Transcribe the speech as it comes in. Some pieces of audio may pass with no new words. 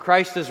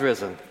Christ is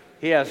risen.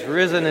 He has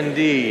risen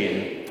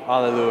indeed.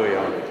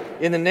 Hallelujah.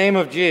 In the name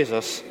of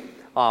Jesus,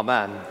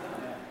 amen.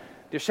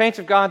 Dear saints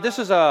of God,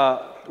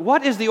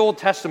 what is the Old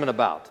Testament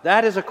about?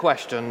 That is a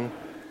question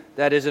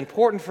that is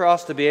important for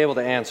us to be able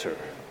to answer.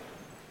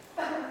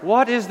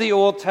 What is the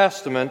Old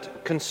Testament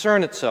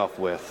concern itself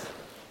with?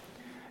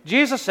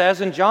 Jesus says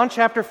in John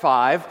chapter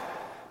 5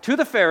 to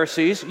the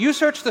Pharisees, "You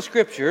search the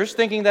Scriptures,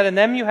 thinking that in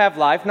them you have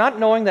life, not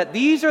knowing that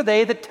these are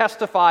they that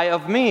testify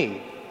of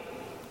me."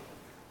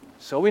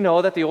 So we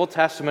know that the Old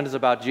Testament is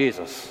about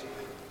Jesus.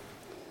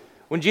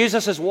 When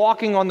Jesus is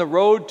walking on the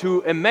road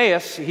to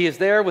Emmaus, he is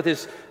there with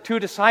his two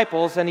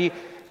disciples, and he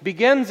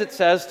begins, it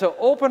says, to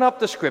open up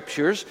the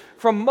Scriptures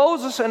from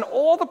Moses and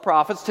all the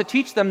prophets to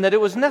teach them that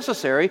it was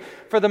necessary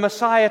for the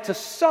Messiah to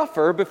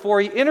suffer before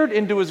he entered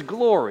into his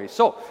glory.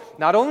 So,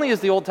 not only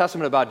is the Old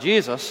Testament about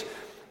Jesus,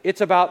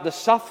 it's about the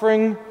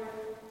suffering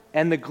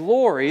and the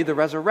glory, the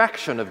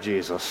resurrection of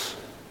Jesus.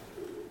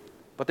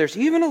 But there's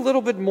even a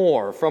little bit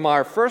more from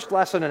our first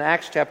lesson in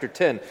Acts chapter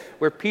 10,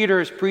 where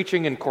Peter is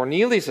preaching in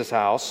Cornelius'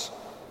 house,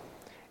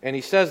 and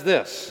he says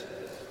this,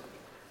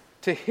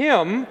 "To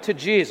him," to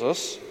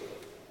Jesus,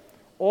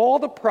 "all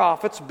the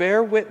prophets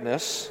bear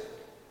witness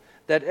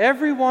that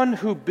everyone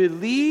who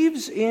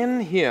believes in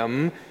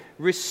him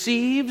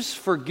receives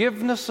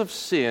forgiveness of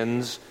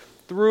sins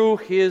through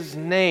his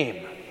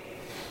name."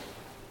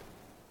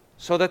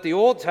 So that the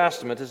Old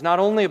Testament is not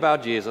only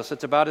about Jesus,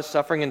 it's about his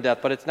suffering and death,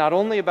 but it's not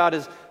only about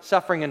his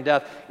suffering and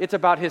death, it's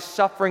about his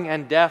suffering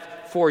and death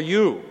for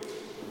you,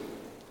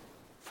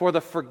 for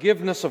the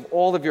forgiveness of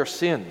all of your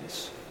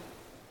sins.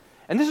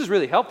 And this is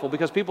really helpful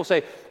because people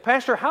say,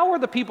 "Pastor, how are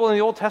the people in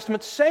the Old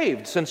Testament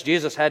saved since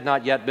Jesus had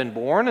not yet been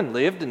born and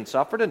lived and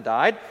suffered and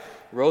died,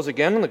 rose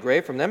again in the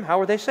grave from them?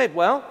 How are they saved?"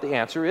 Well, the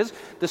answer is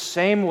the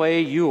same way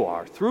you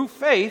are, through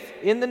faith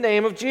in the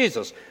name of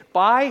Jesus.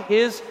 By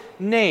his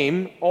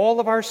name, all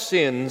of our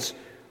sins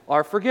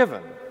are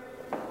forgiven.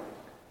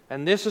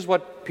 And this is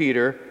what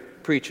Peter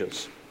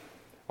preaches.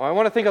 Well, I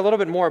want to think a little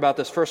bit more about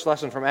this first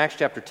lesson from Acts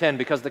chapter 10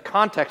 because the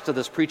context of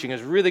this preaching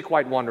is really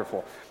quite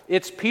wonderful.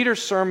 It's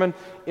Peter's sermon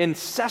in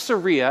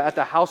Caesarea at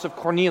the house of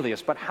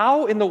Cornelius. But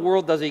how in the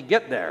world does he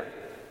get there?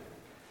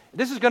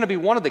 This is going to be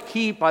one of the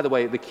key, by the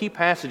way, the key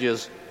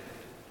passages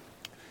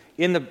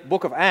in the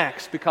book of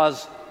Acts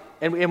because,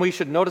 and we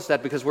should notice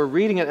that because we're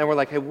reading it and we're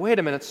like, hey, wait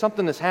a minute,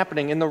 something is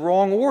happening in the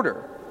wrong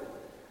order.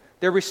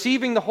 They're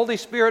receiving the Holy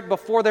Spirit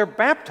before they're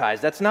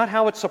baptized. That's not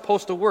how it's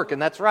supposed to work,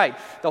 and that's right.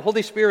 The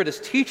Holy Spirit is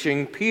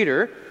teaching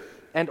Peter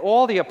and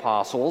all the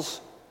apostles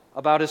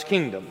about his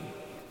kingdom.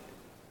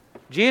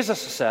 Jesus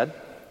said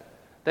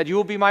that you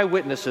will be my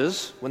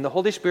witnesses when the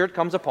Holy Spirit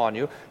comes upon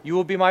you. You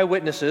will be my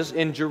witnesses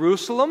in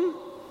Jerusalem,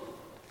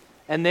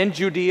 and then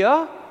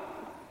Judea,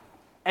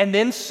 and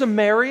then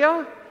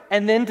Samaria,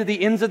 and then to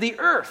the ends of the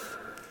earth.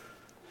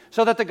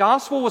 So that the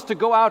gospel was to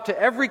go out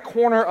to every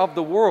corner of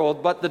the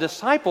world, but the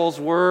disciples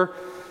were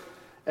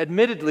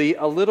admittedly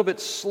a little bit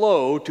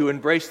slow to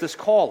embrace this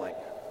calling.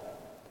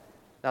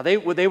 Now they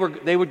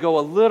would go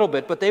a little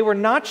bit, but they were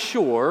not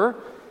sure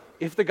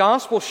if the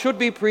gospel should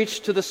be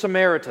preached to the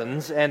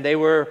Samaritans, and they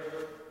were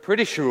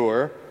pretty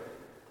sure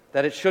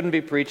that it shouldn't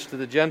be preached to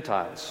the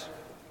Gentiles.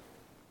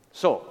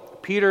 So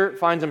Peter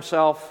finds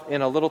himself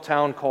in a little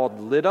town called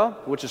Lydda,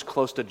 which is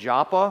close to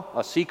Joppa,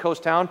 a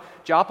seacoast town.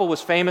 Joppa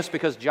was famous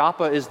because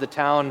Joppa is the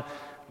town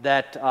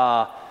that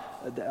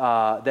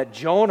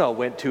Jonah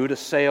went to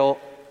sail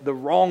the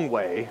wrong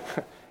way.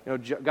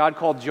 God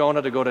called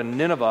Jonah to go to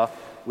Nineveh,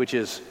 which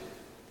is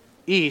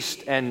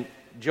east, and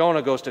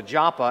Jonah goes to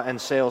Joppa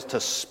and sails to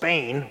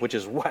Spain, which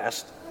is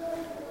west.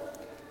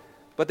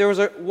 But there was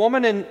a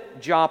woman in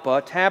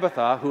Joppa,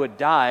 Tabitha, who had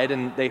died,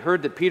 and they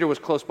heard that Peter was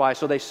close by,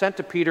 so they sent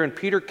to Peter, and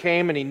Peter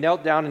came, and he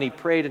knelt down, and he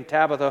prayed, and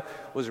Tabitha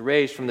was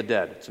raised from the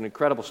dead. It's an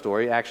incredible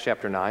story, Acts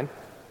chapter 9.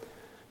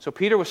 So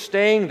Peter was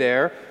staying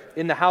there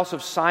in the house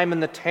of Simon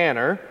the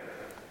tanner,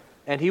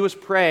 and he was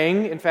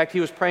praying. In fact,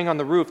 he was praying on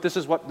the roof. This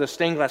is what the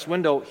stained glass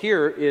window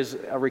here is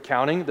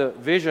recounting, the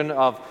vision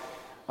of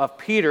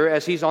Peter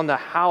as he's on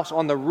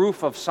the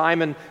roof of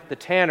Simon the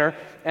tanner,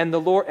 and the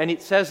Lord, and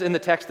it says in the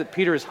text that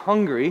Peter is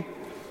hungry.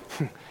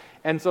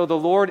 And so the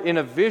Lord, in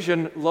a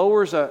vision,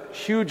 lowers a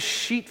huge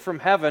sheet from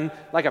heaven,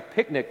 like a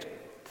picnic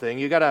thing.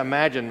 You got to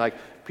imagine, like,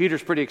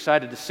 Peter's pretty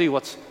excited to see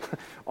what's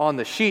on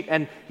the sheet.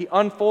 And he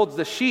unfolds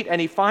the sheet,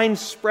 and he finds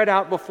spread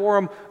out before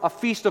him a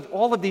feast of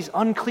all of these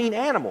unclean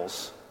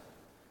animals.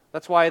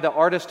 That's why the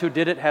artist who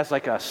did it has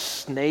like a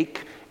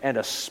snake and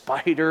a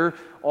spider,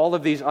 all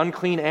of these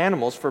unclean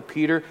animals for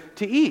Peter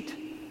to eat.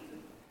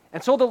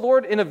 And so the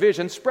Lord, in a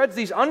vision, spreads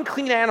these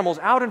unclean animals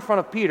out in front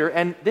of Peter,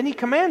 and then he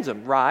commands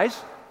him, "Rise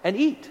and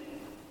eat."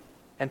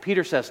 And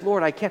Peter says,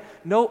 "Lord, I can't.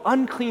 No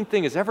unclean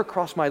thing has ever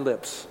crossed my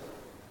lips."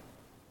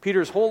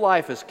 Peter's whole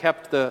life has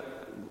kept the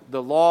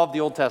law of the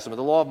Old Testament,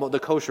 the law of the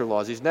kosher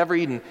laws. He's never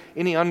eaten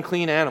any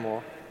unclean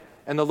animal.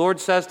 And the Lord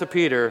says to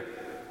Peter,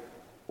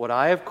 "What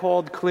I have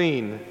called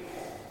clean,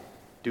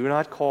 do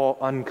not call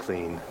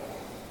unclean."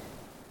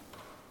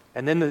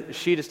 And then the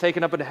sheet is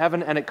taken up into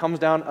heaven, and it comes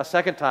down a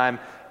second time,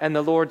 and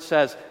the Lord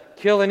says,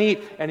 kill and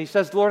eat. And he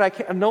says, Lord,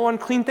 no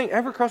unclean thing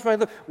ever crossed my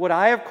lips. What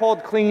I have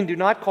called clean, do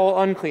not call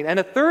unclean. And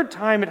a third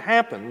time it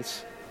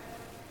happens.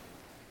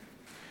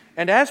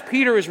 And as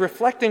Peter is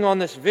reflecting on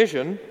this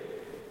vision,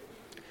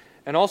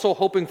 and also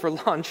hoping for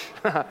lunch,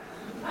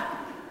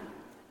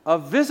 a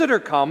visitor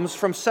comes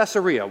from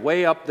Caesarea,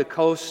 way up the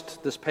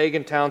coast, this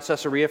pagan town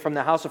Caesarea, from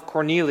the house of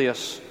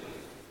Cornelius,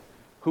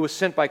 who was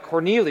sent by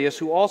Cornelius,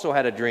 who also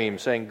had a dream,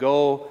 saying,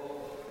 go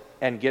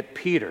and get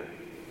Peter.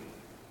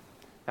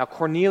 Now,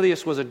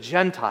 Cornelius was a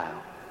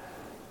Gentile.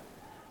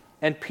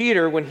 And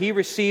Peter, when he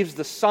receives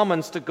the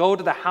summons to go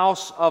to the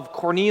house of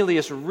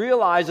Cornelius,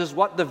 realizes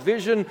what the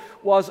vision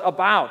was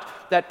about.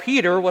 That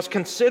Peter was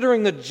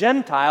considering the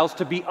Gentiles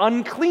to be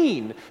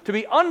unclean, to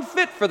be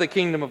unfit for the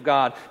kingdom of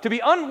God, to be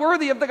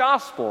unworthy of the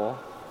gospel.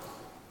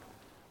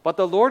 But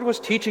the Lord was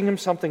teaching him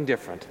something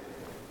different.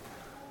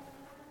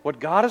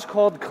 What God has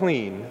called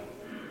clean,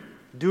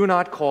 do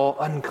not call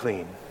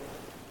unclean.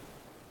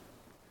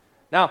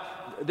 Now,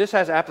 this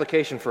has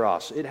application for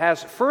us. It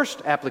has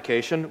first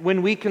application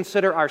when we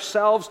consider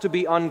ourselves to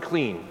be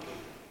unclean.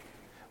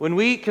 When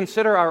we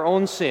consider our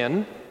own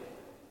sin,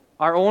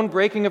 our own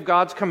breaking of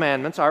God's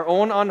commandments, our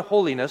own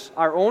unholiness,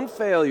 our own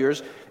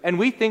failures, and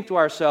we think to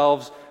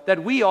ourselves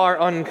that we are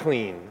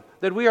unclean,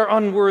 that we are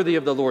unworthy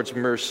of the Lord's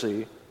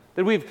mercy,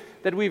 that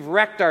we've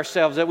wrecked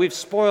ourselves, that we've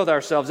spoiled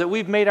ourselves, that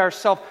we've made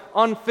ourselves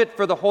unfit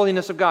for the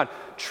holiness of God.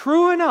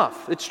 True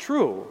enough, it's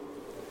true.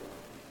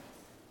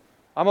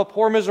 I'm a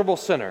poor, miserable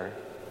sinner.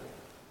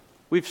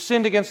 We've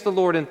sinned against the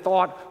Lord in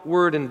thought,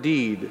 word, and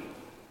deed.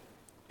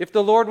 If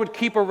the Lord would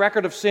keep a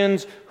record of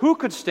sins, who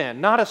could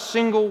stand? Not a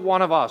single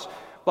one of us.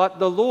 But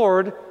the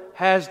Lord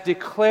has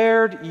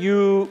declared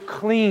you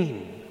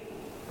clean.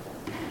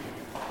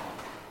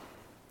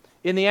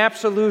 In the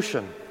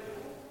absolution,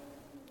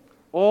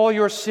 all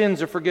your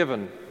sins are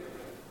forgiven.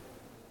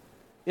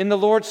 In the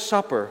Lord's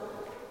Supper,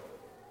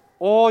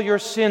 all your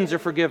sins are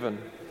forgiven.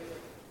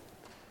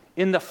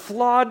 In the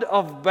flood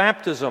of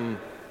baptism,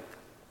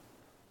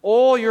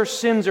 all your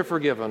sins are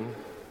forgiven.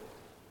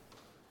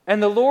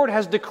 And the Lord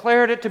has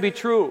declared it to be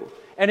true.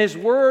 And His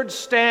word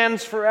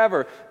stands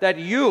forever, that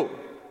you,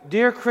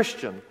 dear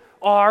Christian,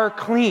 are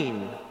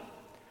clean.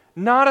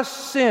 Not a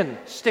sin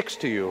sticks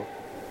to you.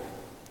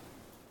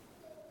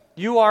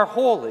 You are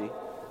holy.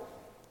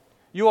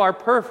 You are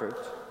perfect.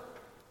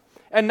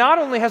 And not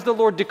only has the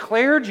Lord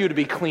declared you to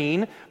be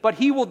clean, but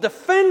He will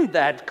defend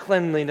that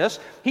cleanliness.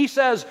 He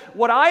says,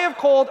 what I have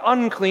called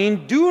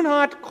unclean,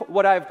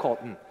 what I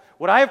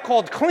have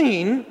called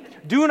clean,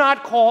 do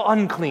not call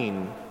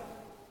unclean.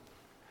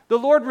 The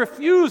Lord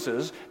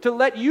refuses to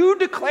let you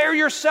declare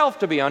yourself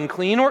to be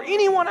unclean or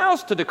anyone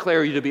else to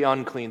declare you to be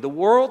unclean. The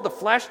world, the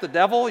flesh, the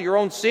devil, your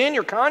own sin,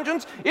 your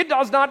conscience, it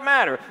does not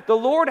matter. The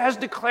Lord has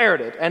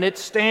declared it, and it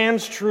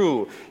stands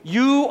true.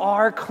 You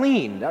are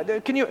clean.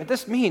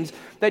 This means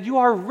that you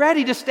are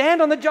ready to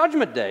stand on the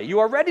judgment day. You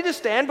are ready to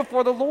stand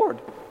before the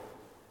Lord.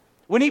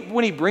 When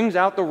he brings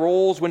out the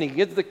rolls, when He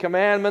gives the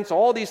commandments,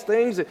 all these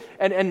things,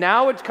 and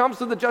now it comes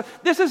to the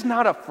judgment. This is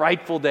not a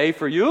frightful day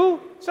for you.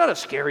 It's not a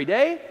scary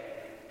day.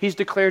 He's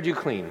declared you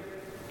clean.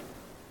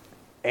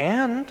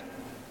 And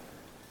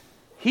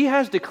He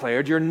has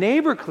declared your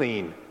neighbor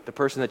clean. The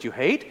person that you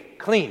hate,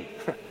 clean.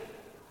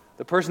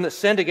 The person that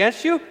sinned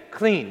against you,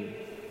 clean.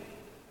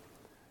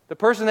 The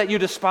person that you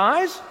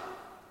despise,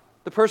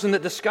 the person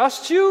that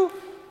disgusts you,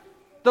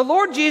 the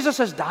Lord Jesus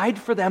has died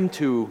for them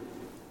too.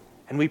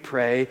 And we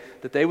pray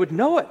that they would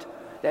know it.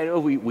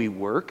 That we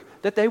work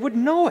that they would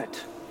know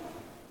it.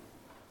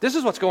 This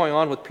is what's going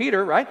on with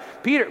Peter, right?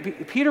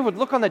 Peter would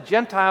look on the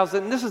Gentiles,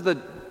 and this is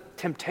the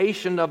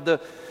temptation of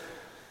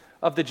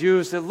the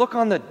Jews, to look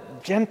on the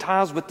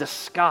Gentiles with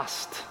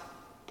disgust.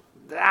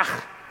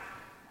 Ugh.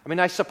 I mean,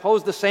 I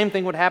suppose the same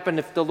thing would happen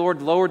if the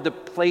Lord lowered the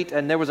plate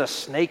and there was a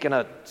snake and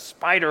a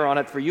spider on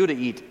it for you to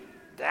eat.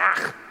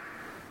 Ugh.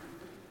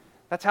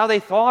 That's how they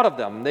thought of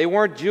them. They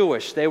weren't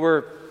Jewish. They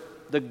were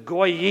the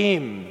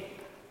Goyim.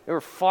 They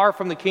were far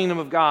from the kingdom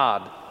of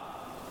God.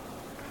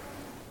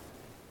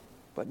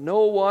 But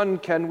no one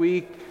can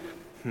we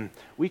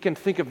can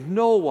think of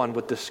no one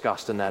with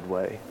disgust in that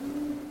way.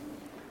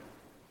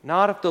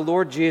 Not if the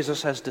Lord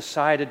Jesus has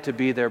decided to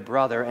be their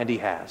brother, and He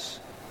has.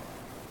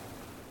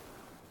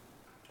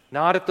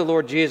 Not if the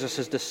Lord Jesus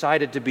has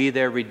decided to be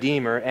their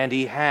Redeemer, and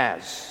He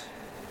has.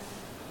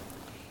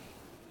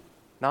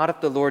 Not if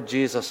the Lord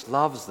Jesus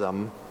loves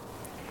them,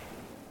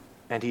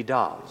 and He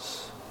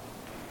does.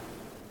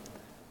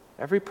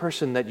 Every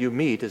person that you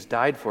meet is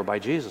died for by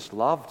Jesus,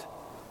 loved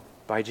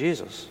by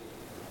Jesus.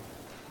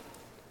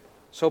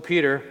 So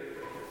Peter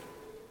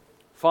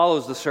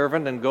follows the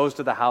servant and goes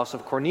to the house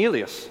of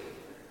Cornelius.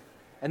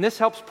 And this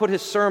helps put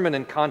his sermon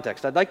in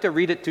context. I'd like to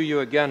read it to you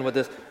again with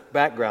this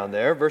background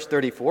there. Verse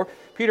 34,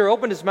 Peter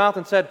opened his mouth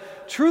and said,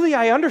 "Truly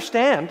I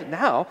understand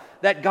now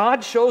that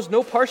God shows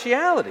no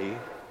partiality,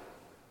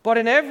 but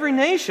in every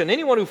nation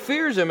anyone who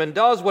fears Him and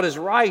does what is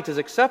right is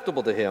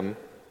acceptable to Him.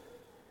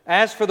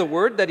 As for the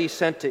word that He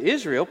sent to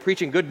Israel,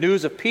 preaching good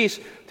news of peace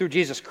through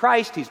Jesus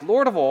Christ, He's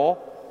Lord of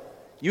all,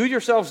 You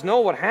yourselves know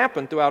what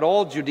happened throughout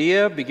all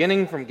Judea,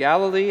 beginning from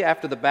Galilee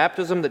after the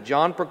baptism that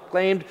John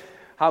proclaimed,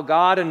 how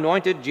God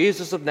anointed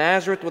Jesus of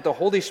Nazareth with the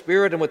Holy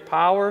Spirit and with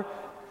power.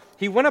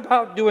 He went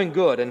about doing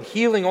good and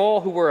healing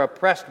all who were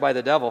oppressed by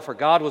the devil, for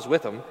God was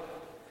with him.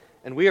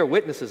 And we are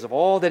witnesses of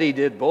all that he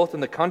did, both in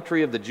the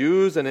country of the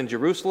Jews and in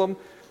Jerusalem.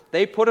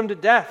 They put him to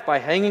death by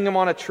hanging him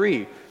on a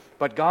tree.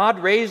 But God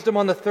raised him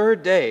on the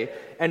third day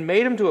and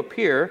made him to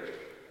appear,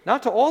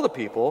 not to all the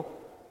people,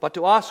 but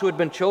to us who had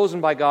been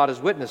chosen by God as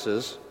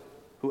witnesses,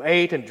 who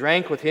ate and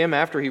drank with him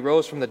after he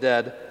rose from the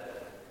dead.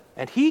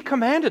 And he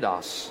commanded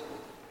us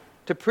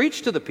to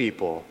preach to the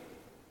people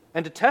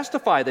and to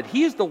testify that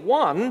he is the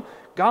one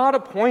God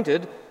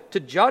appointed to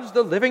judge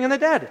the living and the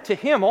dead. To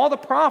him all the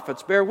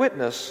prophets bear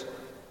witness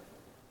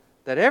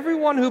that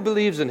everyone who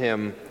believes in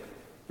him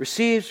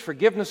receives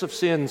forgiveness of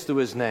sins through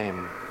his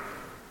name.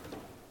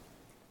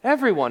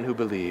 Everyone who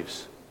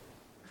believes,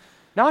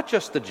 not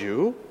just the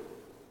Jew,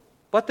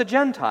 but the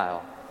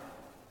Gentile.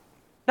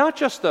 Not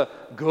just the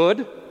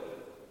good,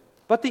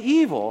 but the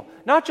evil.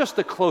 Not just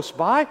the close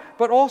by,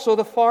 but also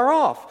the far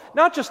off.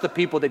 Not just the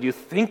people that you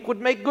think would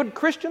make good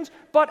Christians,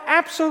 but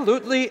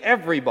absolutely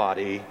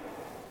everybody.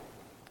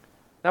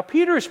 Now,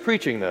 Peter is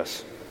preaching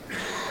this.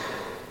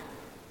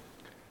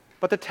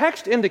 But the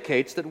text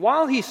indicates that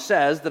while he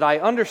says that I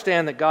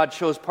understand that God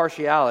shows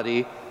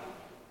partiality,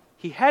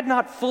 he had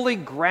not fully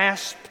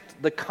grasped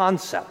the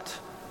concept.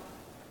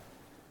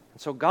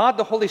 And so God,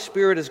 the Holy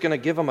Spirit, is going to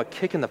give him a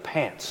kick in the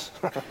pants.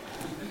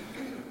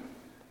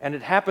 And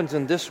it happens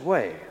in this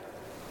way,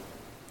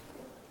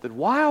 that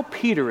while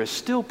Peter is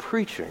still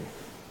preaching,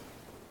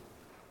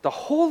 the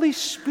Holy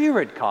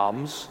Spirit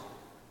comes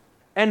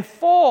and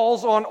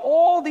falls on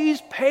all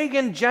these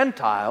pagan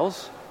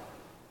Gentiles,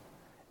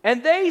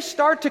 and they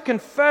start to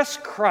confess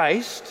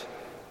Christ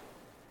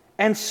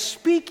and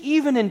speak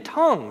even in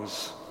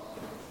tongues.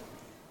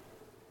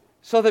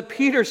 So that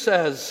Peter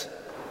says,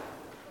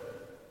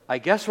 I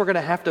guess we're going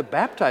to have to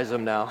baptize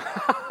them now.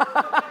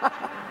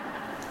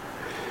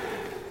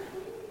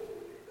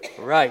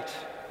 Right.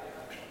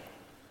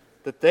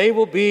 That they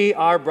will be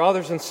our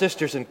brothers and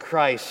sisters in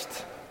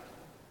Christ.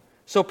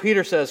 So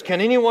Peter says,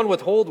 can anyone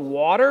withhold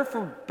water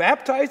for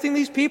baptizing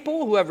these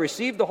people who have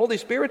received the Holy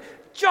Spirit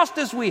just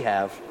as we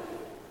have?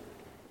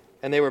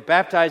 And they were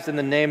baptized in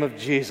the name of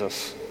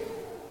Jesus.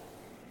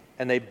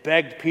 And they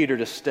begged Peter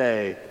to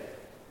stay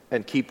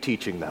and keep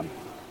teaching them.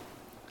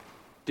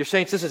 Dear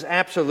saints, this is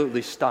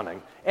absolutely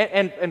stunning.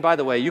 And by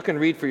the way, you can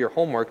read for your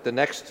homework the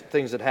next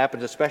things that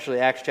happen, especially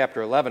Acts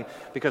chapter 11,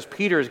 because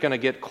Peter is going to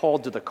get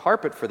called to the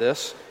carpet for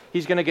this.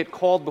 He's going to get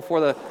called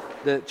before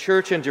the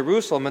church in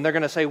Jerusalem, and they're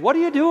going to say, what are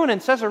you doing in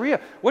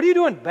Caesarea? What are you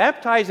doing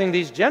baptizing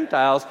these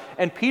Gentiles?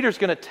 And Peter's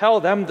going to tell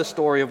them the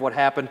story of what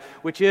happened,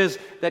 which is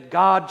that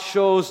God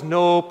shows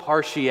no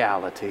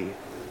partiality.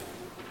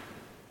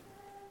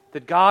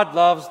 That God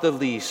loves the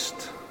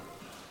least.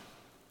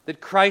 That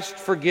Christ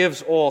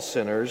forgives all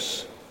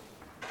sinners.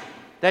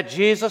 That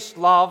Jesus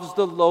loves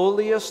the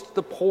lowliest,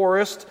 the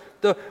poorest,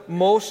 the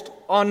most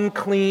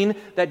unclean,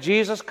 that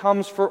Jesus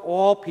comes for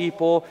all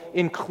people,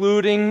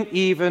 including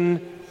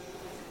even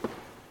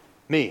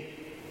me,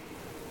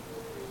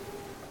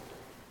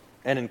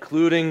 and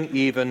including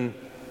even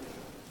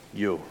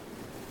you.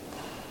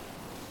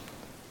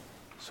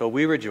 So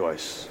we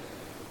rejoice.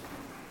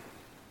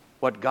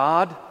 What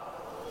God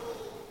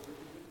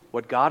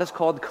has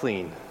called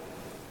clean,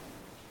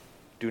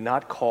 do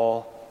not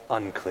call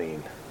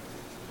unclean.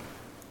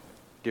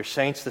 Dear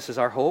saints, this is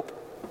our hope.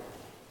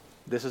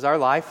 This is our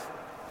life.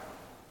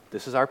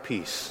 This is our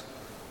peace.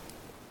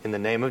 In the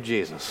name of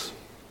Jesus,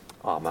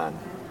 amen.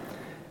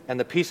 And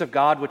the peace of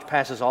God, which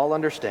passes all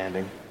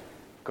understanding,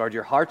 guard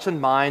your hearts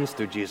and minds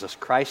through Jesus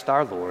Christ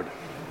our Lord.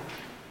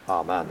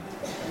 Amen.